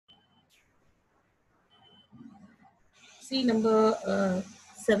See number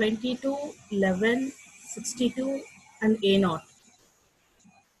 72, 11, 62 and A0.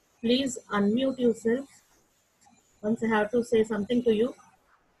 Please unmute yourself once I have to say something to you.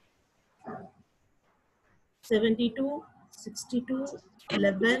 72, 62,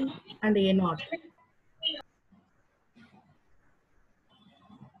 11 and A0.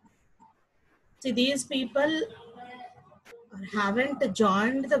 See, these people haven't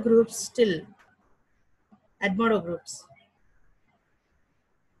joined the groups still, Admodo groups.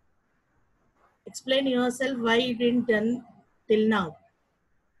 Explain yourself why you didn't done till now.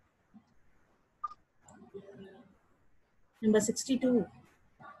 Number 62.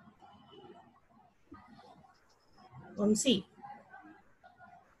 Vamsi.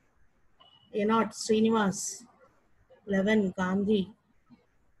 A0, Srinivas. 11, Gandhi.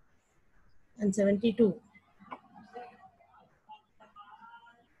 And 72.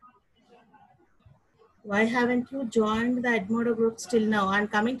 Why haven't you joined the Admodo group till now?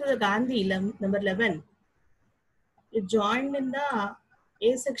 And coming to the Gandhi, number 11. You joined in the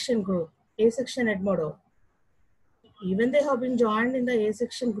A section group, A section Admodo. Even they have been joined in the A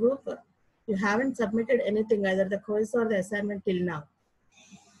section group, you haven't submitted anything, either the quiz or the assignment till now.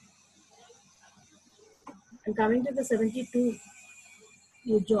 And coming to the 72,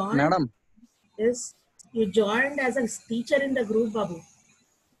 you joined. Madam. Yes, you joined as a teacher in the group, Babu,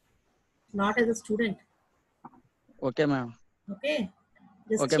 not as a student. Okay, ma'am. Okay,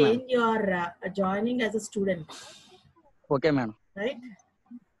 just okay, change your joining as a student. Okay, ma'am. Right?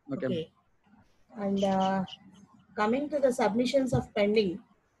 Okay. And coming to the submissions of pending.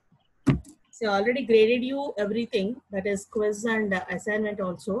 So already graded you everything, that is quiz and assignment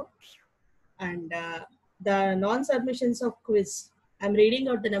also. And the non-submissions of quiz, I'm reading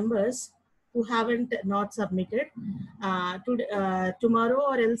out the numbers who haven't not submitted. Tomorrow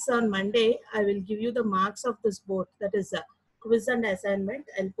or else on Monday, I will give you the marks of this both, that is quiz and assignment.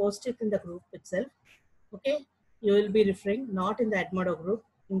 I'll post it in the group itself. Okay, you will be referring, not in the Admodo group.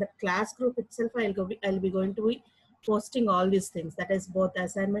 In the class group itself, I'll be going to be posting all these things, that is both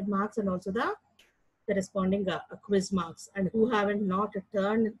assignment marks and also the corresponding quiz marks, and who haven't not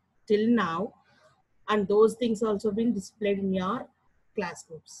returned till now, and those things also been displayed in your class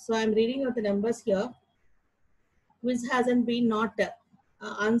groups. So I'm reading out the numbers here. Quiz hasn't been not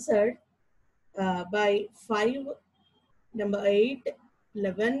answered by 5, number 8,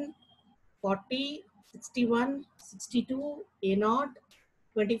 11, 40, 61, 62, A0,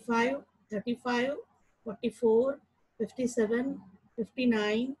 25, 35, 44, 57,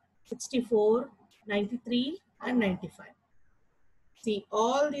 59, 64, 93 and 95. See,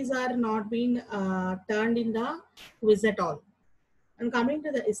 all these are not been turned in the quiz at all. And coming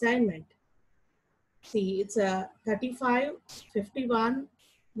to the assignment, see, it's a 35, 51,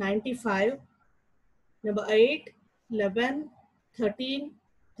 95, number 8, 11, 13,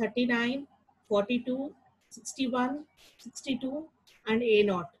 39, 42, 61, 62 and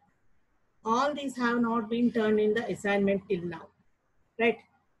A0. All these have not been turned in the assignment till now, right?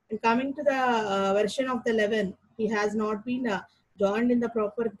 And coming to the version of the 11, he has not been joined in the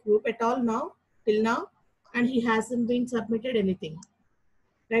proper group at all now, till now, and he hasn't been submitted anything,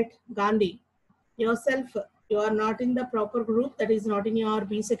 right? Gandhi, yourself, you are not in the proper group, that is not in your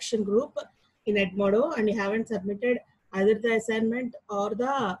B section group in Admodo, and you haven't submitted either the assignment or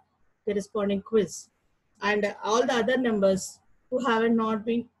the corresponding quiz. And all the other numbers who haven't not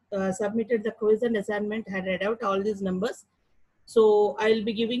been submitted the quiz and assignment had read out all these numbers. So I'll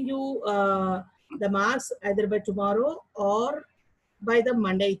be giving you the marks either by tomorrow or by the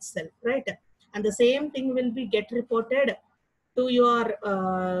Monday itself, right? And the same thing will be get reported to your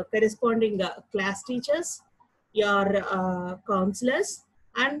corresponding class teachers, your counselors,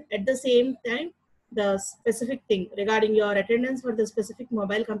 and at the same time, the specific thing regarding your attendance for the specific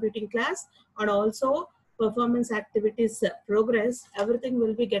mobile computing class, and also performance activities progress, everything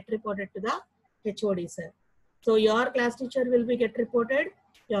will be get reported to the HOD, sir. So your class teacher will be get reported,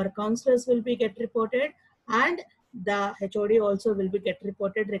 your counselors will be get reported, and the HOD also will be get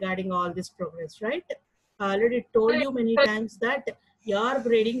reported regarding all this progress, right? I already told you many times that your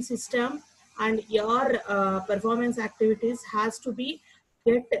grading system and your performance activities has to be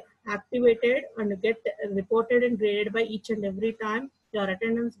get activated and get reported and graded by each and every time. Your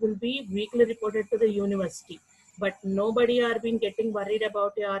attendance will be weekly reported to the university, but nobody are been getting worried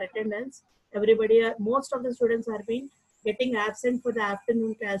about your attendance. Everybody, most of the students are been getting absent for the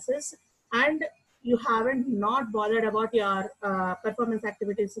afternoon classes, and you haven't not bothered about your performance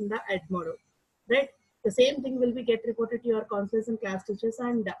activities in the Admodo, right? The same thing will be get reported to your counselors and class teachers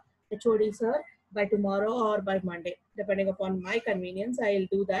and HOD, sir, by tomorrow or by Monday, depending upon my convenience. I'll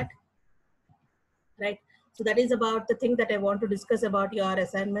do that, right? So that is about the thing that I want to discuss about your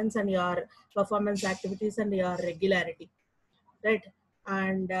assignments and your performance activities and your regularity, right?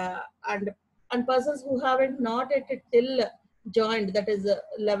 And and persons who haven't not yet till joined, that is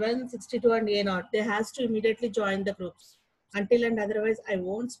 1162 and A not, they has to immediately join the groups. Until and otherwise, I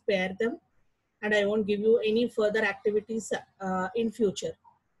won't spare them, and I won't give you any further activities in future,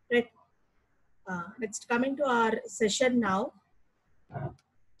 right? Next, coming to our session now.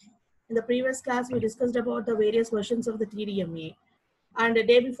 In the previous class, we discussed about the various versions of the TDMA. And the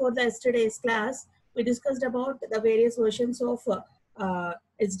day before the yesterday's class, we discussed about the various versions of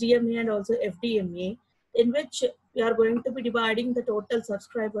SDMA and also FDMA, in which we are going to be dividing the total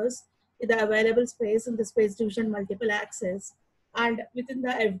subscribers in the available space in the space division multiple access. And within the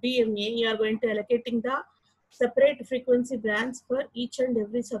FDMA, you are going to allocating the separate frequency bands for each and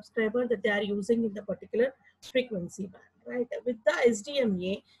every subscriber that they are using in the particular frequency band, right? With the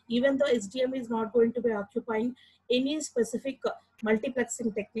SDMA, even though SDMA is not going to be occupying any specific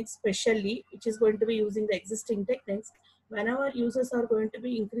multiplexing techniques specially, which is going to be using the existing techniques, whenever users are going to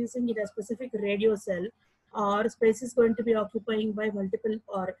be increasing in a specific radio cell, or space is going to be occupying by multiple,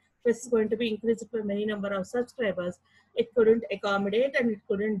 or space is going to be increased by many number of subscribers, it couldn't accommodate and it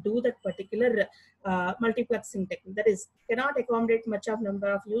couldn't do that particular multiplexing technique. That is, cannot accommodate much of number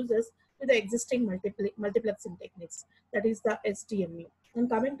of users with the existing multiplexing techniques. That is the SDMA. And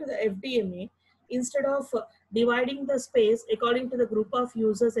coming to the FDMA, instead of dividing the space according to the group of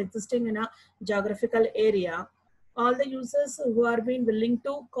users existing in a geographical area, all the users who are being willing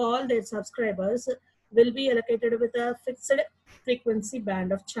to call their subscribers will be allocated with a fixed frequency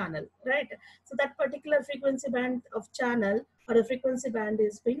band of channel, right? So that particular frequency band of channel or the frequency band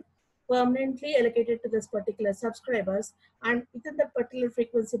is being permanently allocated to this particular subscribers, and within that particular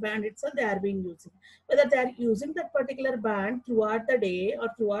frequency band itself they are being using. Whether they are using that particular band throughout the day or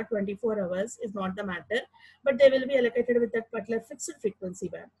throughout 24 hours is not the matter, but they will be allocated with that particular fixed frequency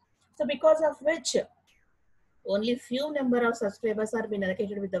band. So because of which only few number of subscribers are being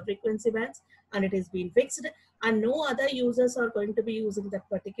allocated with the frequency bands, and it is being fixed, and no other users are going to be using that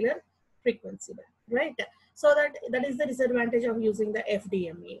particular frequency band, right? So that is the disadvantage of using the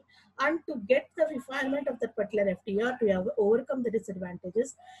FDMA. And to get the refinement of that particular FDR, to have overcome the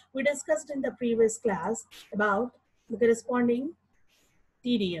disadvantages, we discussed in the previous class about the corresponding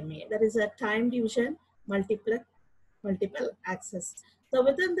TDMA, that is a time division multiple access. So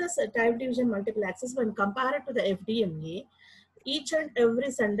within this time division multiple access, when compared to the FDMA, each and every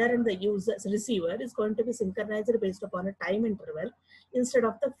sender and the user's receiver is going to be synchronized based upon a time interval instead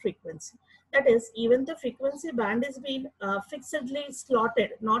of the frequency. That is, even the frequency band is being fixedly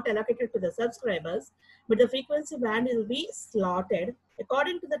slotted, not allocated to the subscribers, but the frequency band will be slotted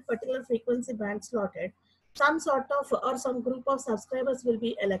according to that particular frequency band slotted. Some sort of or some group of subscribers will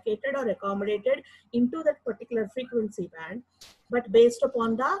be allocated or accommodated into that particular frequency band, but based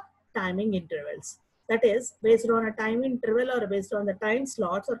upon the timing intervals. That is, based on a time interval or based on the time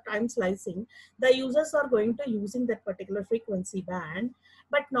slots or time slicing, the users are going to using that particular frequency band,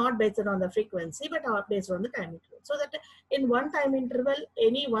 but not based on the frequency, but based on the time interval. So that in one time interval,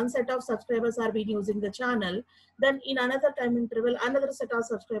 any one set of subscribers are being using the channel, then in another time interval, another set of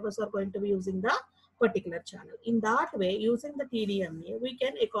subscribers are going to be using the particular channel. In that way, using the TDMA, we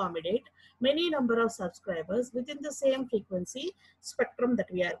can accommodate many number of subscribers within the same frequency spectrum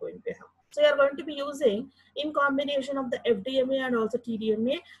that we are going to have. So we are going to be using in combination of the FDMA and also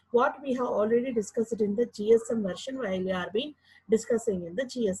TDMA, what we have already discussed in the GSM version while we are being discussing in the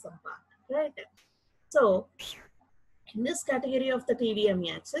GSM part, right? So in this category of the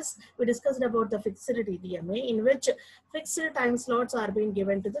TDMA access, we discussed about the fixed TDMA, in which fixed time slots are being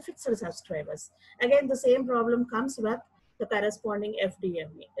given to the fixed subscribers. Again, the same problem comes with the corresponding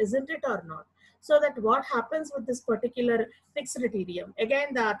FDMA, isn't it or not? So that what happens with this particular fixed TDM?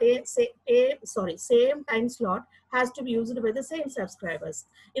 Again, the same time slot has to be used by the same subscribers.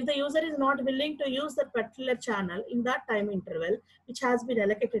 If the user is not willing to use that particular channel in that time interval, which has been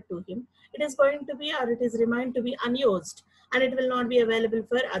allocated to him, it is going to be, or it is remained to be unused, and it will not be available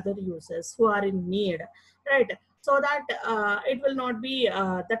for other users who are in need, right? So that it will not be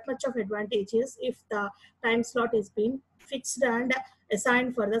that much of advantageous if the time slot is being fixed and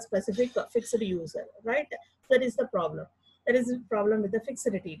assigned for the specific fixed user, right? That is the problem. That is the problem with the fixed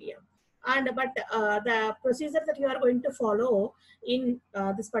TDM. And but the procedure that you are going to follow in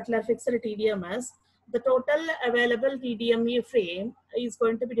this particular fixed TDM is the total available TDMA frame is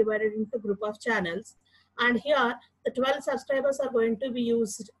going to be divided into group of channels. And here the 12 subscribers are going to be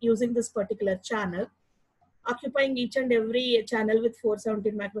using this particular channel, occupying each and every channel with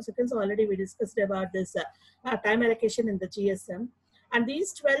 417 microseconds. Already we discussed about this time allocation in the GSM. And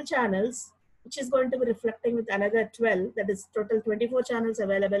these 12 channels which is going to be reflecting with another 12, that is total 24 channels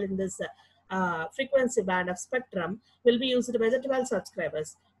available in this frequency band of spectrum, will be used by the 12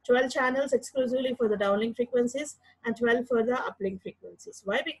 subscribers. 12 channels exclusively for the downlink frequencies and 12 for the uplink frequencies.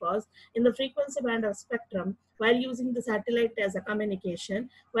 Why? Because in the frequency band of spectrum, while using the satellite as a communication,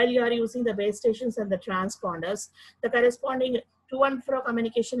 while you are using the base stations and the transponders, the corresponding to and fro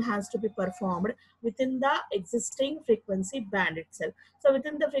communication has to be performed within the existing frequency band itself. So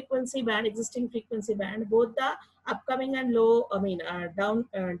within the frequency band, existing frequency band, both the upcoming and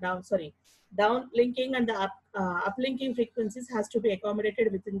downlinking and the uplinking frequencies has to be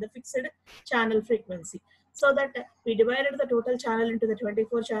accommodated within the fixed channel frequency. So that we divided the total channel into the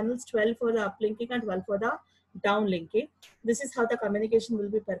 24 channels, 12 for the uplinking and 12 for the downlinking. This is how the communication will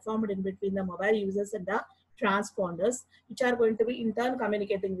be performed in between the mobile users and the transponders, which are going to be in turn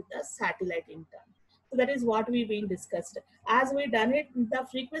communicating with the satellite in turn. So that is what we've been discussed. As we done it in the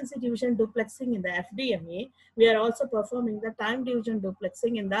frequency division duplexing in the FDMA, we are also performing the time division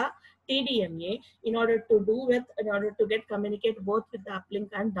duplexing in the TDMA in order to get communicate both with the uplink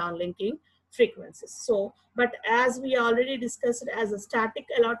and downlinking frequencies. So, but as we already discussed, as a static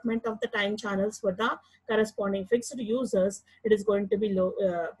allotment of the time channels for the corresponding fixed users, it is going to be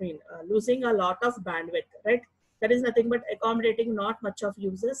losing a lot of bandwidth, right? That is nothing but accommodating not much of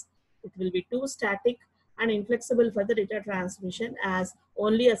users. It will be too static and inflexible for the data transmission, as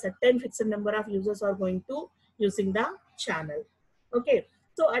only a certain fixed number of users are going to using the channel. Okay.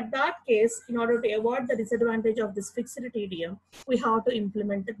 So at that case, in order to avoid the disadvantage of this fixed TDM, we have to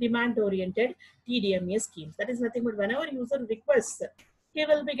implement the demand-oriented TDMA schemes. That is nothing but whenever user requests, he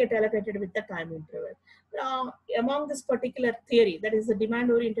will be get allocated with the time interval. Among this particular theory, that is the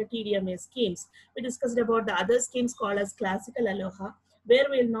demand-oriented TDMA schemes, we discussed about the other schemes called as classical ALOHA, where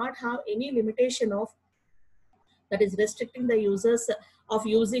we will not have any limitation of, that is restricting the users of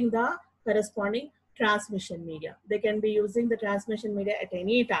using the corresponding transmission media. They can be using the transmission media at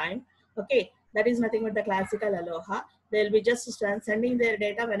any time. Okay, that is nothing but the classical ALOHA. They'll be just sending their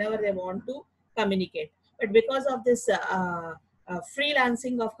data whenever they want to communicate. But because of this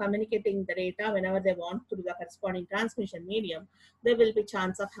freelancing of communicating the data whenever they want to do the corresponding transmission medium, there will be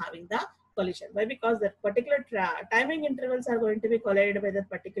chance of having the collision. Why? Because the particular timing intervals are going to be collided by the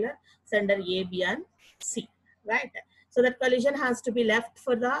particular sender A, B, and C, right? So that collision has to be left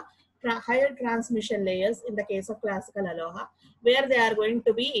for the higher transmission layers in the case of classical ALOHA, where they are going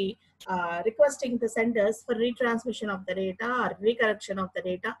to be requesting the senders for retransmission of the data or recorrection of the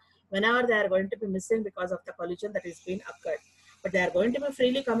data whenever they are going to be missing because of the collision that is being occurred. But they are going to be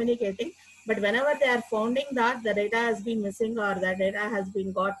freely communicating. But whenever they are finding that the data has been missing or the data has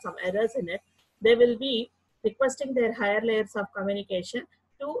been got some errors in it, they will be requesting their higher layers of communication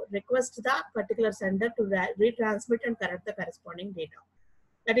to request the particular sender to retransmit and correct the corresponding data.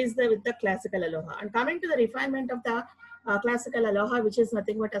 That is with the classical ALOHA. And coming to the refinement of the classical ALOHA, which is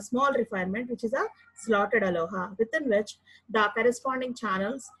nothing but a small refinement, which is a slotted ALOHA, within which the corresponding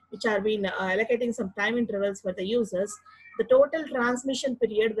channels, which are being allocating some time intervals for the users, the total transmission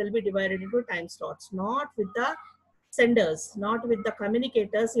period will be divided into time slots, not with the senders, not with the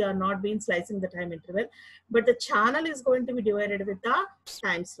communicators. You are not being slicing the time interval, but the channel is going to be divided with the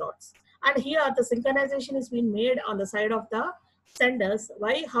time slots. And here the synchronization is being made on the side of the senders.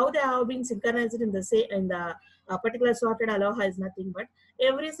 Why? How they have been synchronized in the particular slotted ALOHA is nothing but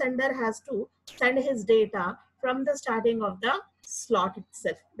every sender has to send his data from the starting of the slot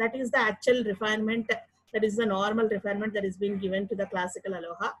itself. That is the actual refinement. That is the normal refinement that is being given to the classical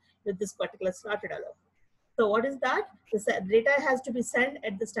ALOHA with this particular slotted ALOHA. So what is that? The data has to be sent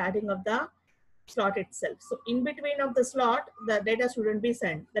at the starting of the slot itself. So in between of the slot, the data shouldn't be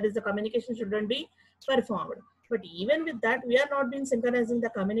sent. That is, the communication shouldn't be performed. But even with that, we are not being synchronizing the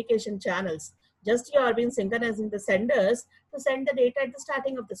communication channels. Just you are being synchronizing the senders to send the data at the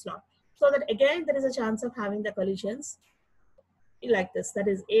starting of the slot. So that again, there is a chance of having the collisions like this. That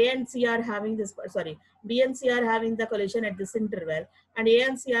is, A and C are having this, sorry, B and C are having the collision at this interval, and A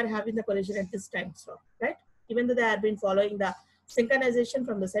and C are having the collision at this time slot, right? Even though they have been following the synchronization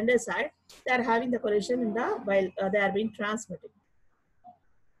from the sender side, they are having the collision in the while they are being transmitted,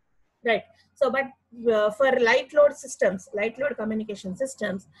 right? So, but for light load systems, light load communication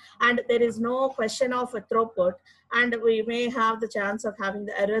systems, and there is no question of a throughput, and we may have the chance of having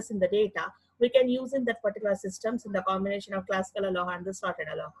the errors in the data, we can use in that particular systems in the combination of classical ALOHA and the slotted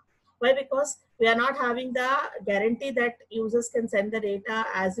ALOHA. Why? Because we are not having the guarantee that users can send the data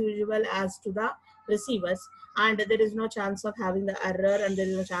as usual as to the receivers, and there is no chance of having the error, and there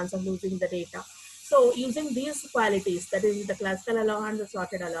is no chance of losing the data. So using these qualities, that is the classical ALOHA and the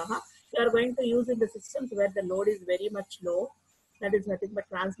slotted ALOHA, you are going to use in the systems where the load is very much low, That is nothing but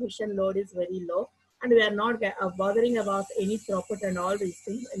transmission load is very low, and we are not bothering about any throughput and all these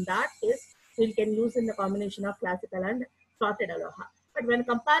things. In that case, we can use in the combination of classical and slotted ALOHA. But when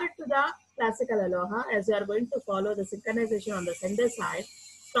compared to the classical ALOHA, as you are going to follow the synchronization on the sender side,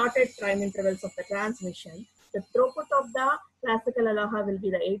 slotted time intervals of the transmission, the throughput of the classical ALOHA will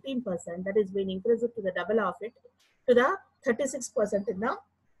be the 18%, that is being increased to the double of it, to the 36% in the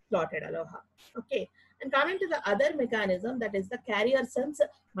slotted ALOHA. Okay. And coming to the other mechanism, that is the carrier sense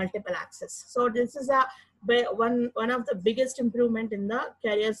multiple access. So this is a one of the biggest improvement in the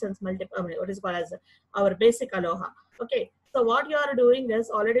carrier sense multiple, what is called as our basic ALOHA. Okay. So what you are doing is,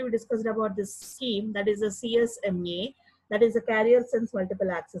 already we discussed about this scheme, that is a CSMA, that is a carrier sense multiple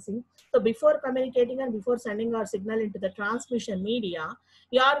accessing. So before communicating and before sending our signal into the transmission media,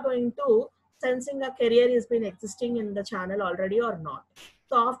 you are going to sensing a carrier is been existing in the channel already or not.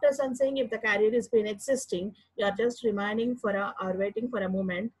 So after sensing if the carrier is been existing, you are just remaining for a, or waiting for a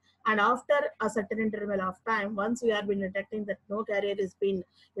moment. And after a certain interval of time, once we have been detecting that no carrier is been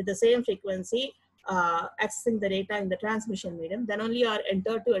with the same frequency accessing the data in the transmission medium, then only you are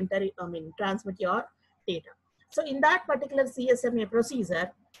transmit your data. So in that particular CSMA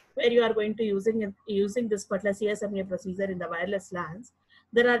procedure, where you are going to using this particular CSMA procedure in the wireless LANs,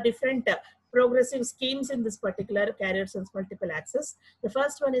 there are different progressive schemes in this particular carrier sense multiple access. The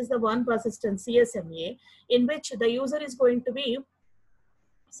first one is the one persistent CSMA, in which the user is going to be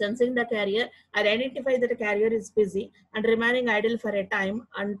sensing the carrier, identify that the carrier is busy and remaining idle for a time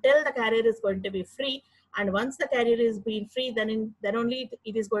until the carrier is going to be free. And once the carrier is being free, then only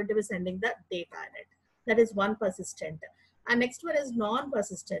it is going to be sending the data in it. That is one persistent. And next one is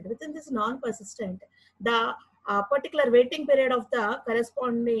non-persistent. Within this non-persistent, the particular waiting period of the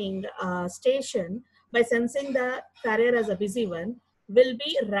corresponding station, by sensing the carrier as a busy one, will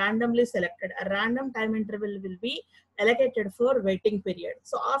be randomly selected. A random time interval will be allocated for waiting period.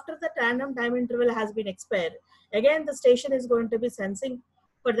 So after the random time interval has been expired, again the station is going to be sensing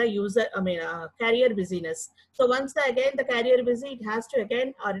for the user, carrier busyness. So once again the carrier busy, it has to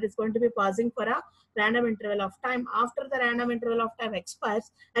again, or it is going to be pausing for a random interval of time. After the random interval of time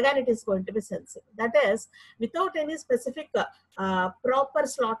expires, again it is going to be sensing. That is, without any specific proper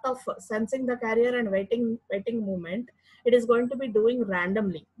slot of sensing the carrier and waiting movement, it is going to be doing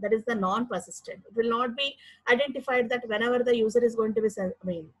randomly. That is the non-persistent. It will not be identified that whenever the user is going to be,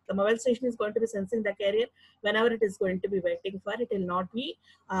 the mobile station is going to be sensing the carrier, whenever it is going to be waiting for, it will not be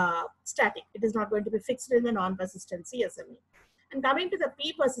static. It is not going to be fixed in the non-persistent CSMA. And coming to the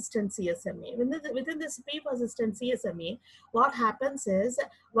P-persistent CSMA, within this P-persistent CSMA, what happens is,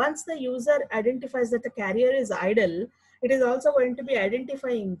 once the user identifies that the carrier is idle, it is also going to be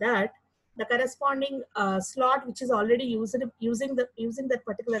identifying that the corresponding slot which is already using that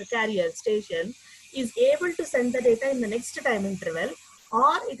particular carrier station is able to send the data in the next time interval,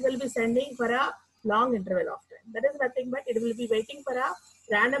 or it will be sending for a long interval of time. That is nothing but it will be waiting for a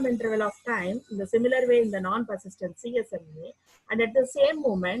random interval of time in the similar way in the non-persistent CSMA. And at the same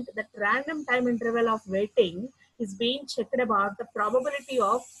moment, that random time interval of waiting is being checked about the probability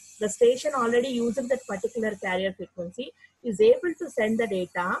of the station already using that particular carrier frequency is able to send the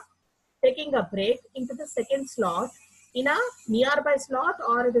data, taking a break into the second slot in a nearby slot,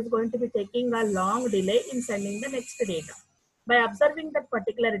 or it is going to be taking a long delay in sending the next data. By observing that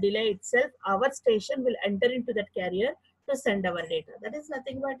particular delay itself, our station will enter into that carrier to send our data. That is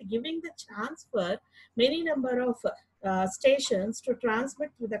nothing but giving the chance for many number of stations to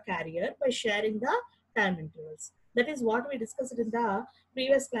transmit to the carrier by sharing the time intervals. That is what we discussed in the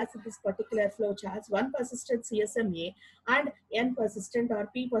previous class of this particular flow charts, one persistent CSMA and N persistent or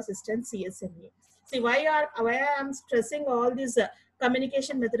P persistent CSMA. See, why I am stressing all these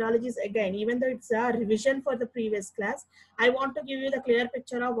communication methodologies again, even though it's a revision for the previous class, I want to give you the clear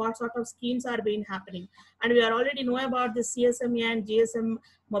picture of what sort of schemes are being happening. And we are already know about the CSMA and GSM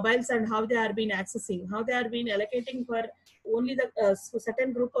mobiles and how they are being accessing, how they are being allocating for only the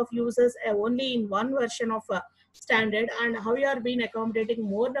certain group of users only in one version of standard, and how you are being accommodating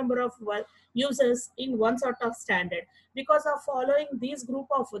more number of users in one sort of standard. Because of following these group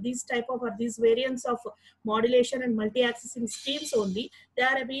of these type of or these variants of modulation and multi-accessing schemes only, they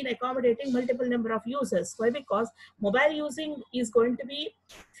are being accommodating multiple number of users. Why? Because mobile using is going to be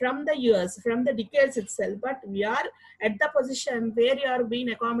from the years, from the decades itself, but we are at the position where you are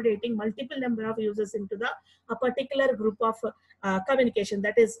being accommodating multiple number of users into the a particular group of communication.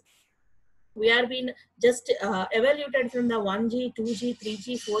 That is, we are being just evaluated from the 1G, 2G,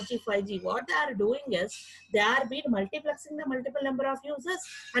 3G, 4G, 5G. What they are doing is they are being multiplexing the multiple number of users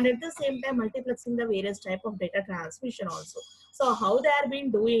and at the same time multiplexing the various type of data transmission also. So how they are been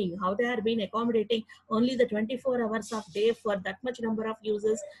doing, how they are been accommodating only the 24 hours of day for that much number of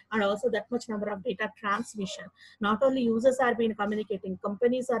users and also that much number of data transmission. Not only users are been communicating,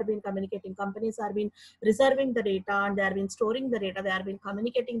 companies are been communicating, companies are been reserving the data and they are been storing the data, they are been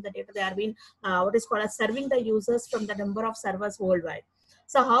communicating the data, they are been what is called as serving the users from the number of servers worldwide.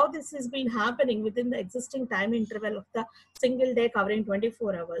 So how this has been happening within the existing time interval of the single day covering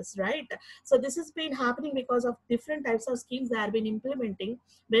 24 hours, right? So this has been happening because of different types of schemes they have been implementing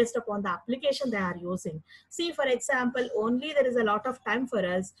based upon the application they are using. See, for example, only there is a lot of time for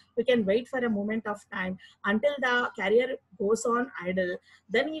us. We can wait for a moment of time until the carrier goes on idle.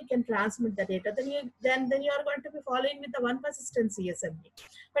 Then you can transmit the data. Then you are going to be following with the one persistent CSMA.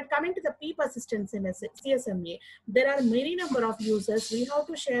 But coming to the P persistence in a CSMA, there are many number of users. We have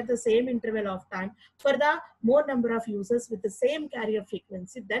to share the same interval of time for the more number of users with the same carrier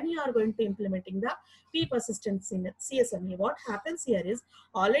frequency. Then you are going to implementing the P persistence in CSMA. What happens here is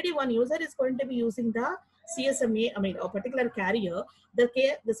already one user is going to be using the CSMA, I mean a particular carrier. The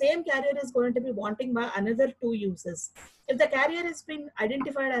same carrier is going to be wanting by another two users. If the carrier has been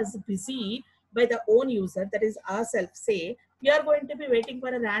identified as busy by the own user, that is ourselves, say, we are going to be waiting for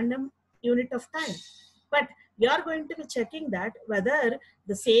a random unit of time. But we are going to be checking that whether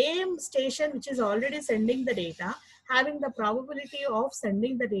the same station which is already sending the data having the probability of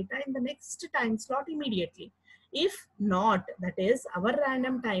sending the data in the next time slot immediately. If not, that is our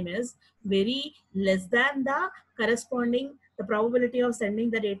random time is very less than the corresponding the probability of sending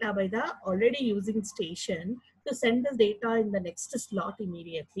the data by the already using station to send the data in the next slot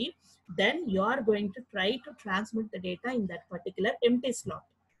immediately, then you are going to try to transmit the data in that particular empty slot.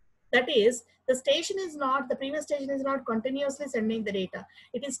 That is, the station is not, the previous station is not continuously sending the data.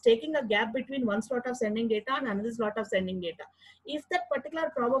 It is taking a gap between one slot of sending data and another slot of sending data. If that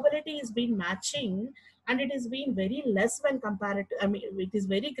particular probability is being matching and it is being very less when compared to, I mean, it is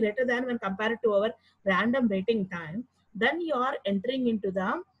very greater than when compared to our random waiting time, then you are entering into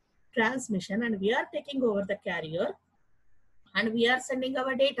the transmission and we are taking over the carrier and we are sending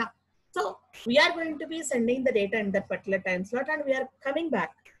our data. So we are going to be sending the data in that particular time slot and we are coming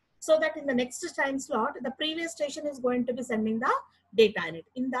back. So that in the next time slot, the previous station is going to be sending the data in it.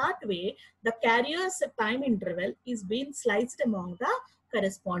 In that way, the carrier's time interval is being sliced among the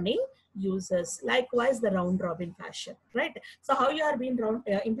corresponding users. Likewise, the round robin fashion, right? So how you are being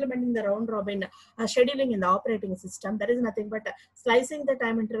implementing the round robin scheduling in the operating system, that is nothing but slicing the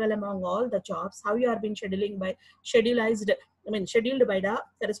time interval among all the jobs. How you are being scheduling by scheduled by the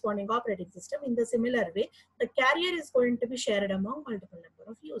corresponding operating system. In the similar way, the carrier is going to be shared among multiple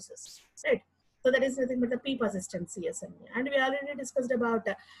number of users, right? So that is nothing but the P persistent CSMA. And we already discussed about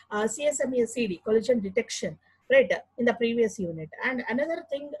CSMA CD, collision detection, right, in the previous unit. And another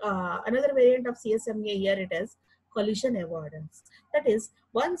thing, another variant of CSMA here it is collision avoidance. That is,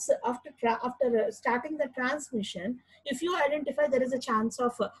 once after starting the transmission, if you identify there is a chance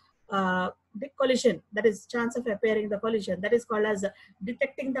of the collision, that is chance of appearing the collision, that is called as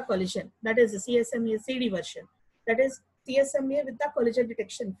detecting the collision, that is the CSMA CD version, that is CSMA with the collision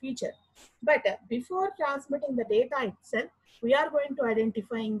detection feature. But before transmitting the data itself, we are going to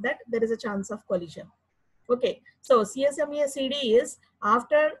identifying that there is a chance of collision. Okay, so CSMA CD is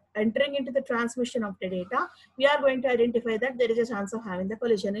after entering into the transmission of the data, we are going to identify that there is a chance of having the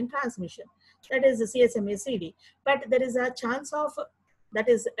collision in transmission. That is the CSMA CD. But there is a chance of, that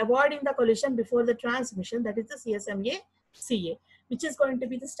is avoiding the collision before the transmission, that is the CSMA CA, which is going to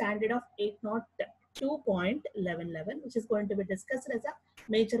be the standard of 802.1111, which is going to be discussed as a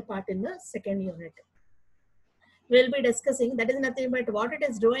major part in the second unit. We'll be discussing, that is nothing but what it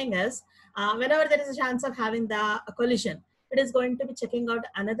is doing is, whenever there is a chance of having the collision, it is going to be checking out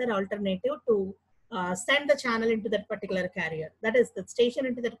another alternative to send the channel into that particular carrier, that is the station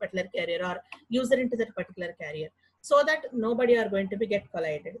into that particular carrier or user into that particular carrier, so that nobody are going to be get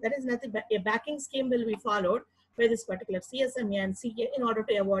collided. That is nothing but a backing scheme will be followed by this particular CSMA and CA in order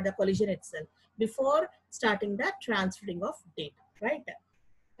to avoid the collision itself before starting the transferring of data, right?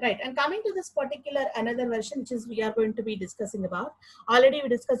 Right, and coming to this particular another version, which is we are going to be discussing about. Already we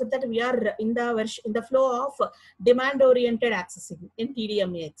discussed that we are in the version, in the flow of demand-oriented accessing in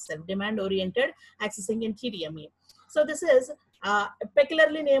TDMA itself. Demand-oriented accessing in TDMA. So this is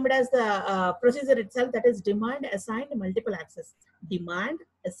peculiarly named as the procedure itself, that is demand assigned multiple access. Demand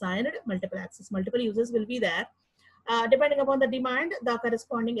assigned multiple access. Multiple users will be there. Depending upon the demand, the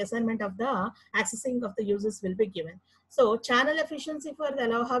corresponding assignment of the accessing of the users will be given. So channel efficiency for the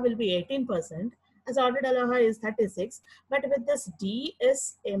ALOHA will be 18%, Assorted ALOHA is 36, but with this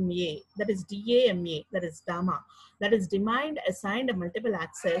DSMA, that is DAMA, that is Dama, that is demand assigned multiple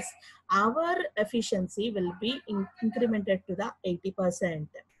access, our efficiency will be incremented to the 80%.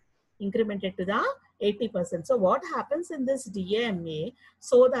 Incremented to the 80%. So what happens in this DAMA,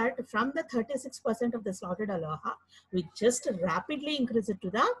 so that from the 36% of the slotted ALOHA, we just rapidly increase it to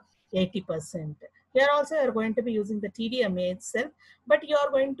the 80%. Here also you are going to be using the TDMA itself, but you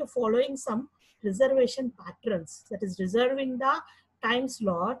are going to following some reservation patterns, that is reserving the time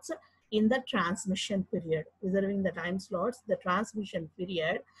slots in the transmission period, reserving the time slots, the transmission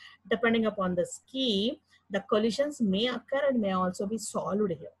period, depending upon the scheme, the collisions may occur and may also be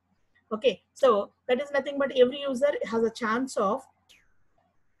solved here. Okay, so that is nothing but every user has a chance of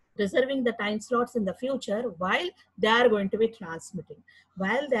reserving the time slots in the future while they are going to be transmitting.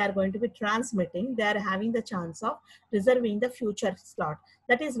 While they are going to be transmitting, they are having the chance of reserving the future slot.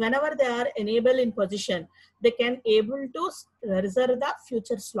 That is, whenever they are enabled in position, they can able to reserve the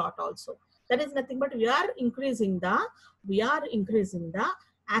future slot also. That is nothing but we are increasing the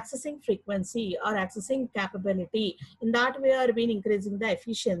accessing frequency or accessing capability. In that way, we are being increasing the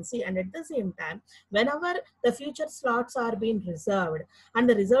efficiency, and at the same time, whenever the future slots are being reserved and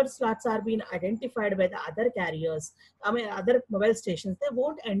the reserved slots are being identified by the other carriers, other mobile stations, they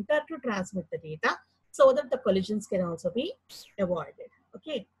won't enter to transmit the data, so that the collisions can also be avoided.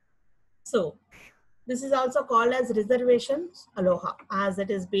 Okay, so this is also called as reservation ALOHA, as it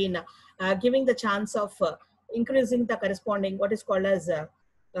has been giving the chance of increasing the corresponding what is called as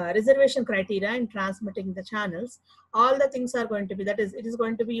reservation criteria in transmitting the channels. All the things are going to be, that is, it is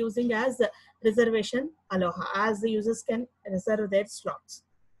going to be using as reservation ALOHA, as the users can reserve their slots.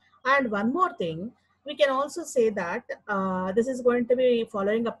 And one more thing, we can also say that this is going to be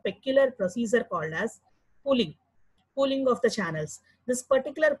following a peculiar procedure called as pooling of the channels. This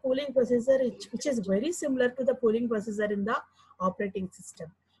particular pooling procedure, which is very similar to the pooling procedure in the operating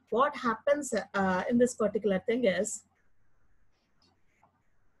system. What happens in this particular thing is,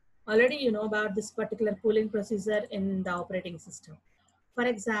 already you know about this particular pooling procedure in the operating system. For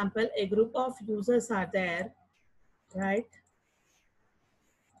example, a group of users are there, right?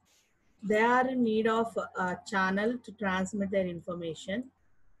 They are in need of a channel to transmit their information,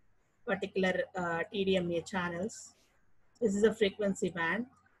 particular TDMA channels. This is a frequency band,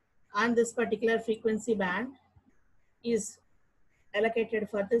 and this particular frequency band is allocated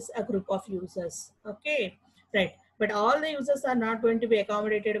for this a group of users. Okay, right. But all the users are not going to be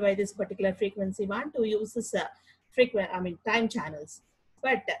accommodated by this particular frequency band to use this time channels.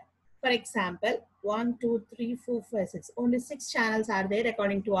 But for example, 1, 2, 3, 4, 5, 6. Only 6 channels are there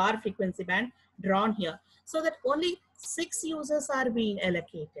according to our frequency band drawn here. So that only 6 users are being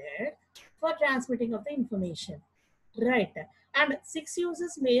allocated for transmitting of the information. Right. And 6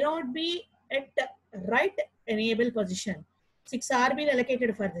 users may not be at right enable position. 6 are being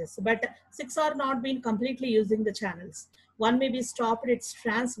allocated for this, but 6 are not being completely using the channels. One may be stopped its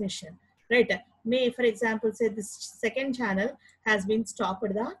transmission, right? May, for example, say this second channel has been stopped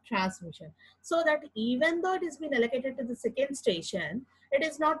the transmission. So that even though it has been allocated to the second station, it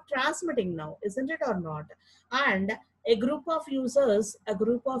is not transmitting now, isn't it or not? And a group of users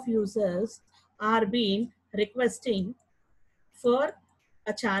are being requesting for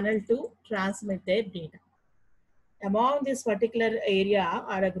a channel to transmit their data. Among this particular area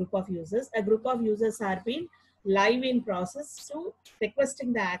or a group of users are being live in process to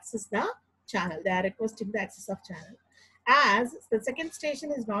requesting the access the channel. They are requesting the access of channel. As the second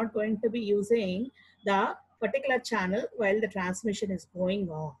station is not going to be using the particular channel while the transmission is going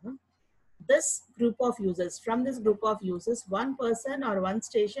on, this group of users, from this group of users, one person or one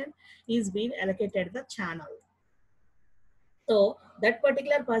station is being allocated the channel. So that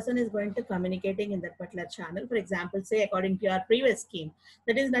particular person is going to communicating in that particular channel. For example, say according to your previous scheme,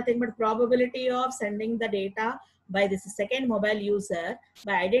 that is nothing but probability of sending the data by this second mobile user,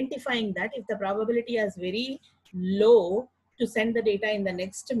 by identifying that if the probability is very low to send the data in the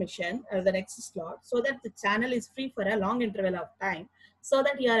next mission or the next slot, so that the channel is free for a long interval of time, so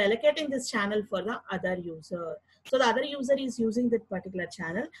that you are allocating this channel for the other user. So the other user is using that particular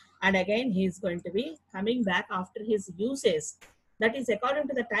channel, and again he is going to be coming back after his usage. That is according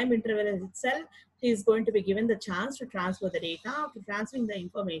to the time interval itself, he is going to be given the chance to transfer the data. After transferring the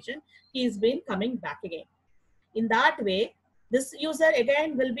information, he is been coming back again. In that way, this user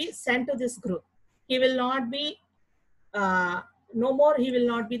again will be sent to this group. He will not be no more, he will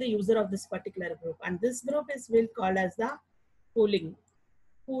not be the user of this particular group, and this group is will called as the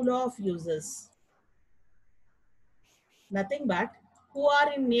pool of users. Nothing but who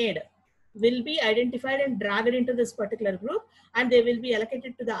are in need. will be identified and dragged into this particular group, and they will be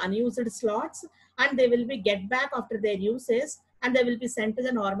allocated to the unused slots, and they will be get back after their uses, and they will be sent to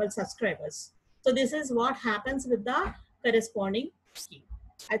the normal subscribers. So this is what happens with the corresponding scheme.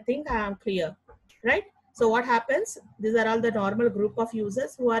 I think I am clear, right? So what happens? These are all the normal group of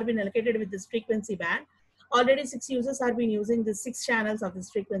users who are been allocated with this frequency band. Already 6 users are been using the 6 channels of this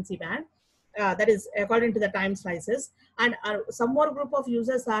frequency band. That is according to the time slices, and some more group of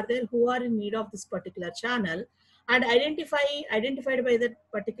users are there who are in need of this particular channel, and identified by that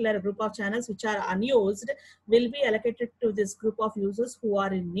particular group of channels which are unused will be allocated to this group of users who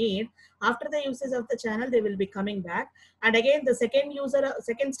are in need. After the usage of the channel, they will be coming back, and again the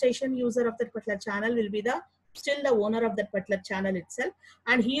second station user of that particular channel will be the still the owner of that particular channel itself,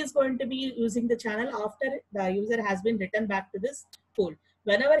 and he is going to be using the channel after the user has been returned back to this pool.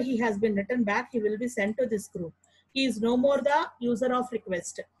 Whenever he has been returned back, he will be sent to this group. He is no more the user of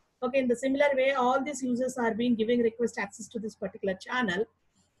request. Okay, in the similar way, all these users are being giving request access to this particular channel,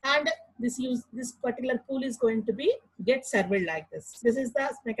 and this particular pool is going to be get served like this. This is the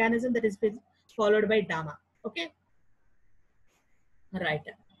mechanism that is being followed by Dama. Okay, right.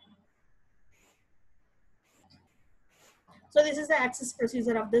 So this is the access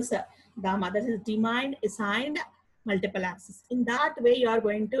procedure of this Dama. That is defined, assigned, multiple access. In that way, you are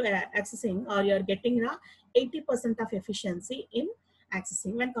going to accessing, or you are getting the 80% of efficiency in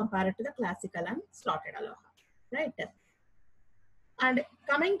accessing when compared to the classical and slotted ALOHA, right? And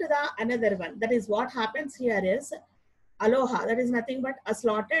coming to the another one, that is what happens here is ALOHA. That is nothing but a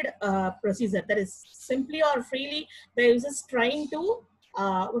slotted procedure. That is simply or freely the user is trying to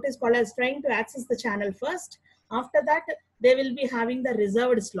what is called as trying to access the channel first. After that, they will be having the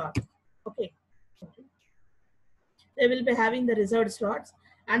reserved slot. Okay, they will be having the reserved slots,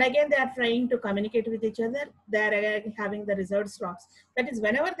 and again they are trying to communicate with each other. They are again having the reserved slots. That is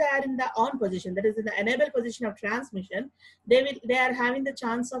whenever they are in the on position, that is in the enable position of transmission, they are having the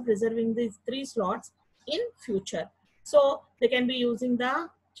chance of reserving these 3 slots in future. So they can be using the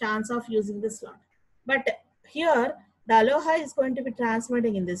chance of using the slot. But here the ALOHA is going to be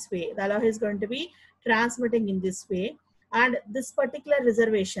transmitting in this way. The ALOHA is going to be transmitting in this way, and this particular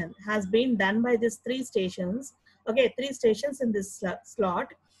reservation has been done by these 3 stations. Okay, 3 stations in this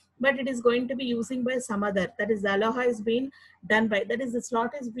slot, but it is going to be using by some other. That is, the ALOHA is being done by, that is, the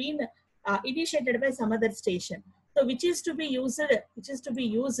slot is being initiated by some other station. So which is to be used, which is to be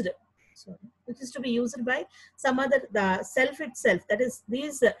used by some other, the self itself. That is,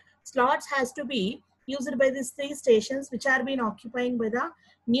 these slots has to be used by these 3 stations which are being occupying by the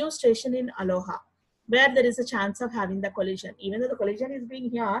new station in ALOHA, where there is a chance of having the collision. Even though the collision is being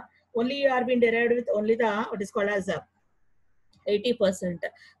here, only you are being derived with only the what is called as 80%.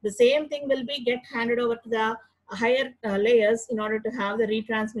 The same thing will be get handed over to the higher layers in order to have the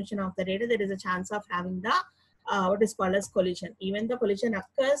retransmission of the data. There is a chance of having the what is called as collision. Even the collision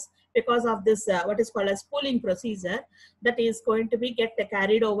occurs because of this what is called as pooling procedure, that is going to be get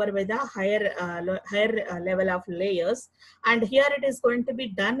carried over by the higher level of layers, and here it is going to be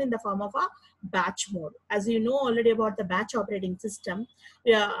done in the form of a batch mode. As you know already about the batch operating system,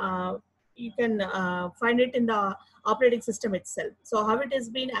 you can find it in the operating system itself. So how it has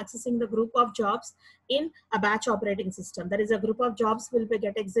been accessing the group of jobs in a batch operating system. That is, a group of jobs will be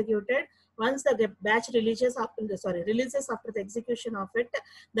get executed. Once the batch releases after the execution of it,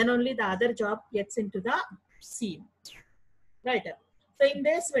 then only the other job gets into the scene, right? So in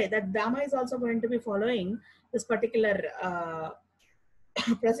this way, that Dama is also going to be following this particular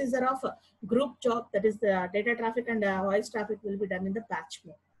procedure of group job. That is, the data traffic and voice traffic will be done in the batch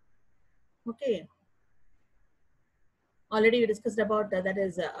mode. Okay. Already we discussed about that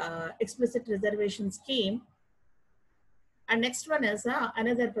is explicit reservation scheme. And next one is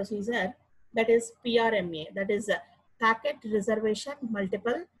another procedure, that is PRMA, that is packet reservation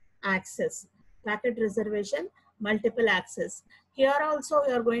multiple access. Packet reservation multiple access. Here also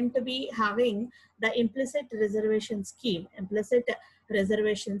we are going to be having the implicit reservation scheme. Implicit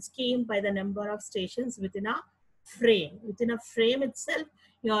reservation scheme by the number of stations within a frame. Within a frame itself,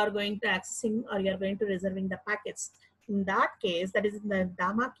 you are going to accessing, or you are going to reserving the packets. In that case, that is in the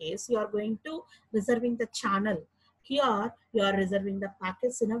Dama case, you are going to reserving the channel. Here, you are reserving the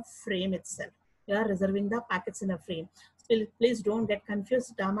packets in a frame itself. You are reserving the packets in a frame. Please don't get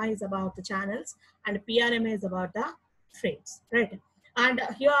confused. Dama is about the channels and PRMA is about the frames, right? And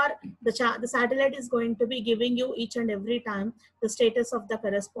here, the satellite is going to be giving you each and every time the status of the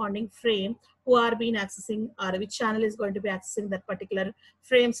corresponding frame who are being accessing, or which channel is going to be accessing that particular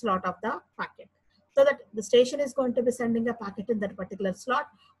frame slot of the packet. So that the station is going to be sending a packet in that particular slot.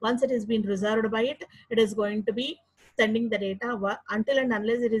 Once it is being reserved by it, it is going to be sending the data until and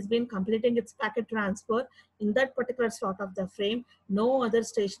unless it has been completing its packet transfer in that particular slot of the frame. No other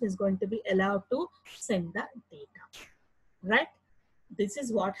station is going to be allowed to send the data, right? This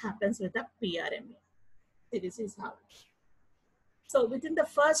is what happens with the PRMA. This is how. So within the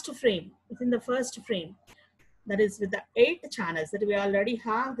first frame, that is with the 8 channels that we already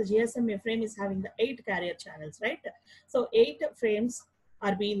have, the GSM frame is having the 8 carrier channels, right? So 8 frames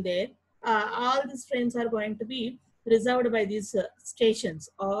are being there. All these frames are going to be reserved by these stations.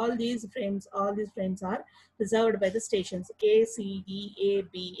 All these frames are reserved by the stations A, C, D, A,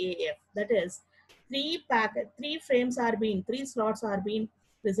 B, A, F. That is, 3 slots are being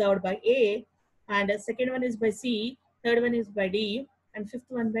reserved by A, and the second one is by C, third one is by D, and fifth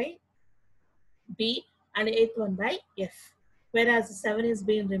one by B, and eighth one by F. Whereas 7 is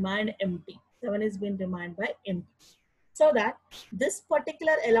being remained empty. 7 is being remained by empty. So that this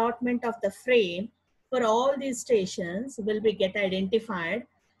particular allotment of the frame for all these stations will be get identified,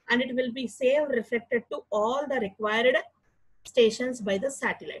 and it will be same reflected to all the required stations by the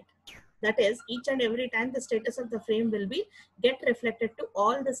satellite. That is, each and every time the status of the frame will be get reflected to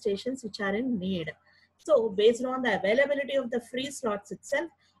all the stations which are in need. So based on the availability of the free slots itself,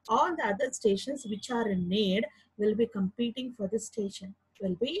 all the other stations which are in need will be competing for the station,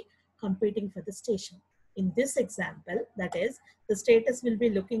 In this example, that is, the status will be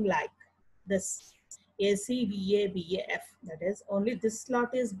looking like this: AC, VA, BAF. That is, only this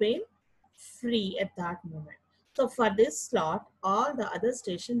slot is being free at that moment. So for this slot, all the other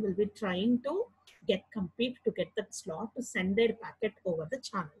stations will be trying to compete to get that slot to send their packet over the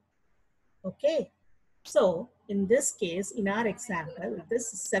channel. Okay. So in this case, in our example, this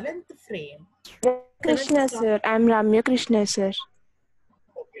 7th frame. Krishna sir, I'm Ramya Krishna sir.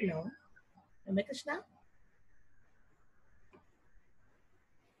 Hello, Ramya Krishna.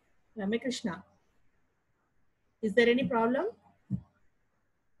 Ramya Krishna, is there any problem?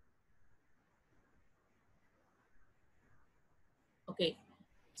 Okay,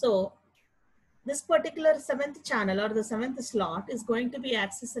 so this particular 7th channel or the 7th slot is going to be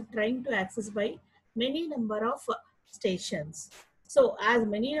trying to access by many number of stations. So as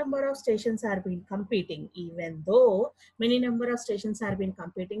many number of stations are being competing, even though many number of stations are being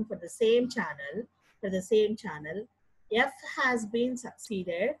competing for the same channel, F has been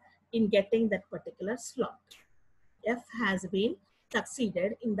succeeded in getting that particular slot. F has been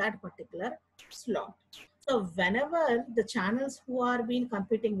succeeded in that particular slot. So whenever the channels who are being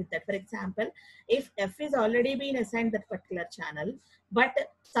competing with that, for example, if F is already been assigned that particular channel, but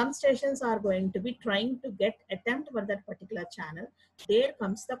some stations are going to be trying to attempt for that particular channel, there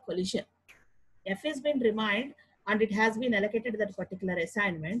comes the collision. F has been remained and it has been allocated that particular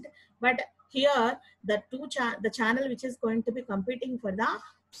assignment, but here the channel which is going to be competing for the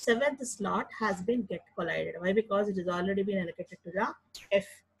 7th slot has been collided. Why? Because it has already been allocated to the F.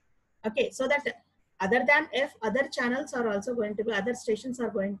 Okay, so that other than F, other channels are also going to be, other stations are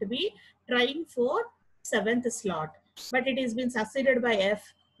going to be trying for 7th slot, but it has been succeeded by F,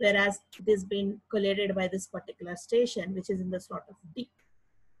 whereas it has been collided by this particular station which is in the slot of D.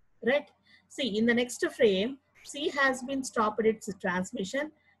 Right? See, in the next frame, C has been stopped its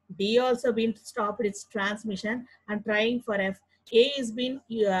transmission, D also been stopped its transmission, and trying for F. A is been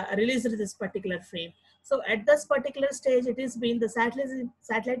released this particular frame. So at this particular stage, it is been the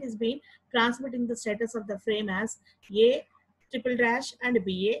satellite is being transmitting the status of the frame as A triple dash and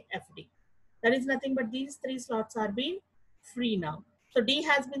BA FD. That is nothing but these 3 slots are being free now. So D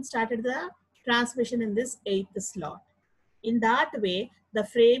has been started the transmission in this 8th slot. In that way, the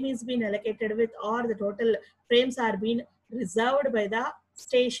frame is being allocated with, or the total frames are being reserved by the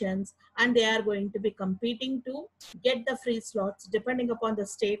stations, and they are going to be competing to get the free slots depending upon the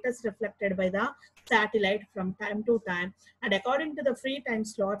status reflected by the satellite from time to time. And according to the free time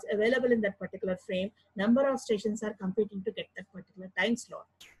slots available in that particular frame, number of stations are competing to get that particular time slot.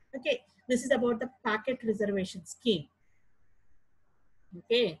 Okay, this is about the packet reservation scheme.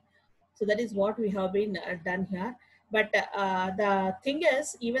 Okay, so that is what we have been done here. But the thing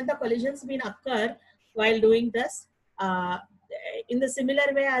is, even the collisions been occur while doing this in the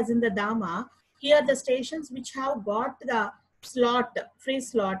similar way as in the Dama. Here the stations which have got the slot, free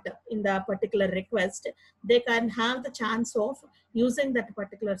slot in the particular request, they can have the chance of using that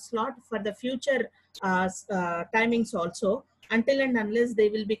particular slot for the future timings also, until and unless they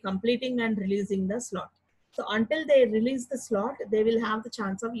will be completing and releasing the slot. So until they release the slot, they will have the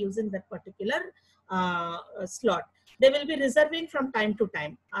chance of using that particular slot. they will be reserving from time to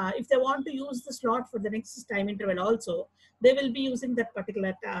time. If they want to use the slot for the next time interval also, they will be using that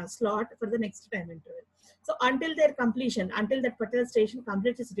particular slot for the next time interval. So until their completion, until that particular station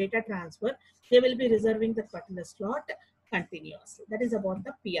completes its data transfer, they will be reserving that particular slot continuously. That is about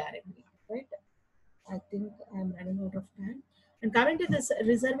the PRMA, right? I think I'm running out of time. And coming to this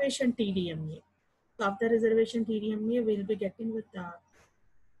reservation Tdma. So after reservation Tdma, we'll be getting with the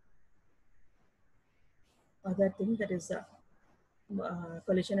other thing, that is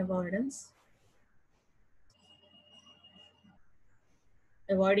collision avoidance,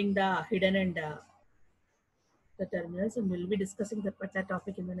 avoiding the hidden and the terminals, and we'll be discussing that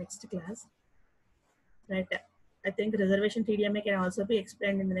topic in the next class. Right? I think reservation Tdma can also be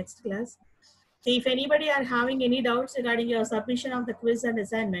explained in the next class. See, if anybody are having any doubts regarding your submission of the quiz and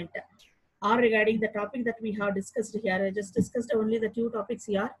assignment, or regarding the topic that we have discussed here, I just discussed only the 2 topics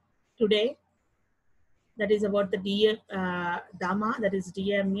here today. That is about the Dama, that is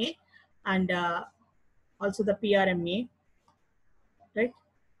DMA, and also the PRMA, right?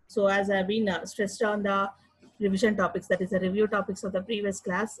 So as I've been stressed on the revision topics, that is the review topics of the previous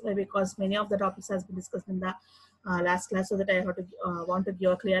class, because many of the topics has been discussed in the last class, so that I have to want to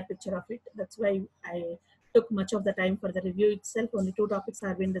give a clear picture of it. That's why I took much of the time for the review itself. Only 2 topics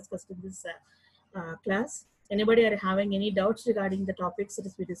have been discussed in this class. Anybody are having any doubts regarding the topics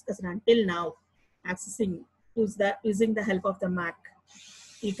that we discussed until now, accessing using the help of the Mac,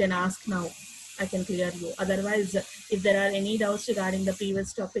 you can ask now. I can clear you. Otherwise, if there are any doubts regarding the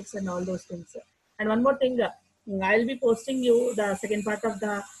previous topics and all those things. And one more thing, I'll be posting you the second part of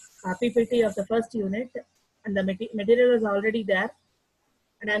the PPT of the first unit, and the material is already there.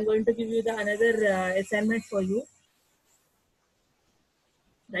 And I'm going to give you the another assignment for you,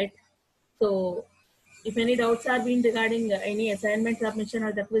 right? So if any doubts are being regarding any assignment submission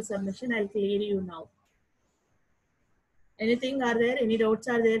or the quiz submission, I'll clear you now. Anything are there? Any doubts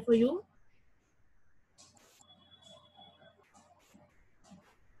are there for you?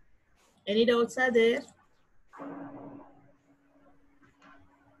 Any doubts are there?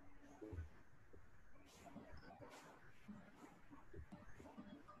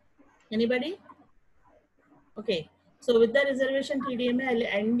 Anybody? Okay. So with the reservation Tdma, I'll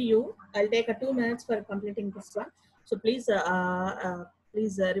end you. I'll take 2 minutes for completing this one. So please,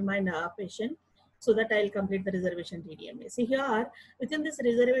 remain patient, so that I'll complete the reservation Tdma. See here, within this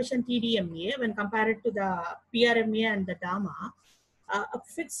reservation Tdma, when compared to the PRMA and the Dama, a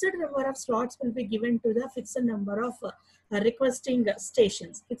fixed number of slots will be given to the fixed number of requesting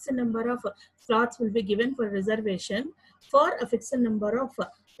stations. Fixed number of slots will be given for reservation for a fixed number of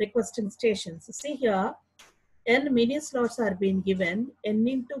requesting stations. See here, n mini slots are being given, n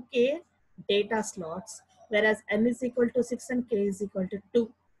into k data slots, whereas n is equal to 6 and k is equal to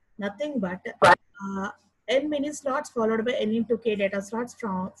 2. Nothing but n mini slots followed by n into k data slots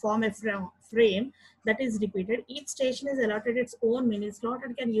form a frame that is repeated. Each station is allotted its own mini slot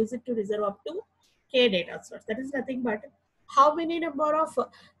and can use it to reserve up to k data slots. That is nothing but how many number of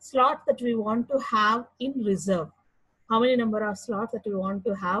slots that we want to have in reserve. How many number of slots that we want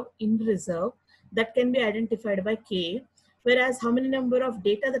to have in reserve, that can be identified by k. Whereas how many number of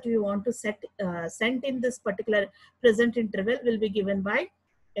data that we want to send in this particular present interval will be given by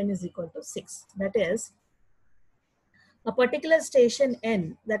n is equal to 6. That is, a particular station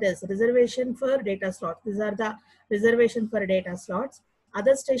n, that is reservation for data slots. These are the reservation for data slots.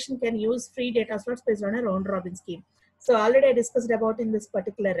 Other station can use free data slots based on a round robin scheme. So already I discussed about in this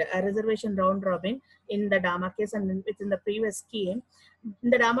particular reservation round robin in the Dama case, and within the previous scheme.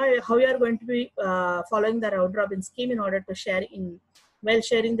 In the Dama, how you are going to be following the round robin scheme in order to share while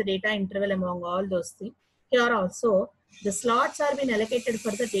sharing the data interval among all those things. Here also, the slots are being allocated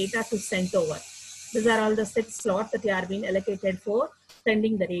for the data to send over. These are all the 6 slots that are being allocated for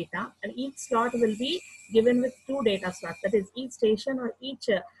sending the data, and each slot will be given with 2 data slots. That is, each station or each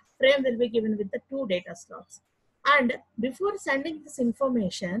frame will be given with the 2 data slots. And before sending this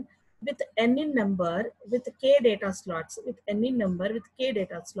information with n in number, with k data slots, with n in number, with k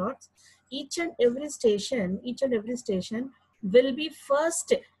data slots, each and every station will be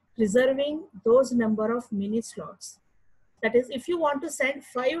first reserving those number of mini slots. That is, if you want to send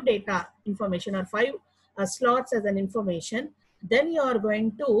 5 data information or 5 slots as an information, then you are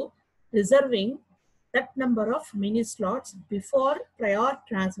going to reserving that number of mini slots before prior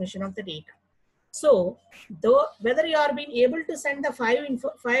transmission of the data. So, though whether you are being able to send the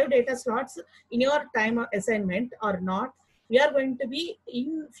 5 data slots in your time assignment or not, we are going to be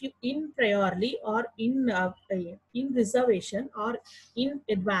in priorly or in reservation or in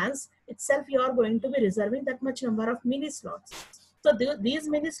advance itself. You are going to be reserving that much number of mini slots. So these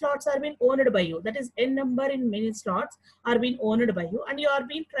mini slots are being owned by you. That is n number in mini slots are being owned by you, and you are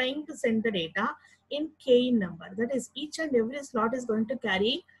being trying to send the data in k in number. That is each and every slot is going to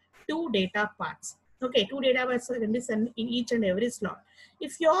carry 2 data parts. Okay, 2 data parts are going to be sent in each and every slot.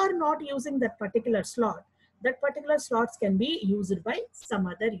 If you are not using that particular slot, that particular slots can be used by some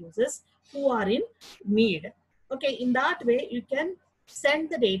other users who are in need. Okay, in that way you can send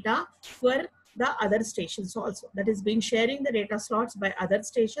the data for the other stations also. That is being sharing the data slots by other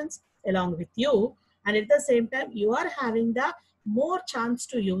stations along with you, and at the same time you are having the more chance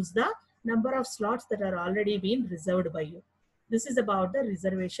to use the number of slots that are already been reserved by you. This is about the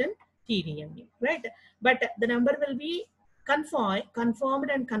reservation Tdma, right? But the number will be confirmed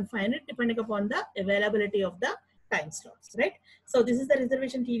and confined depending upon the availability of the time slots, right? So this is the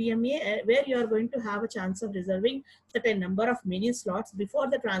reservation Tdma where you are going to have a chance of reserving certain number of mini slots before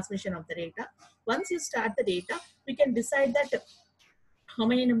the transmission of the data. Once you start the data, we can decide that how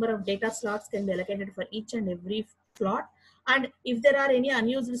many number of data slots can be allocated for each and every slot, and if there are any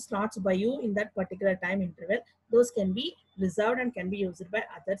unused slots by you in that particular time interval, those can be reserved and can be used by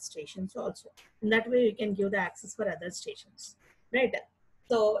other stations also. In that way you can give the access for other stations, right?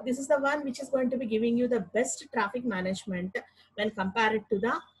 So this is the one which is going to be giving you the best traffic management when compared to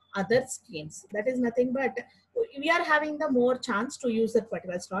the other schemes. That is nothing but we are having the more chance to use that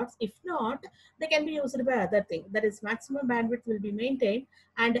particular slots. If not, they can be used by other things. That is maximum bandwidth will be maintained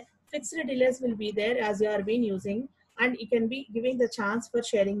and fixed delays will be there as you are being using, and you can be giving the chance for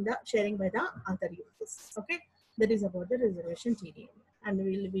sharing by the other users. Okay, that is about the reservation Tdma, and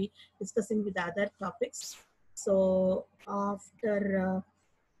we will be discussing with other topics. So after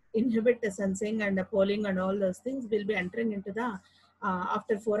inhibit the sensing and the polling and all those things, we'll be entering into the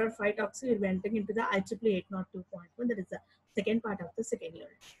after 4 or 5 talks, we'll be entering into the IEEE 802.1. That is the second part of the second unit,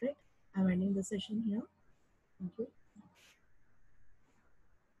 right? I'm ending the session here.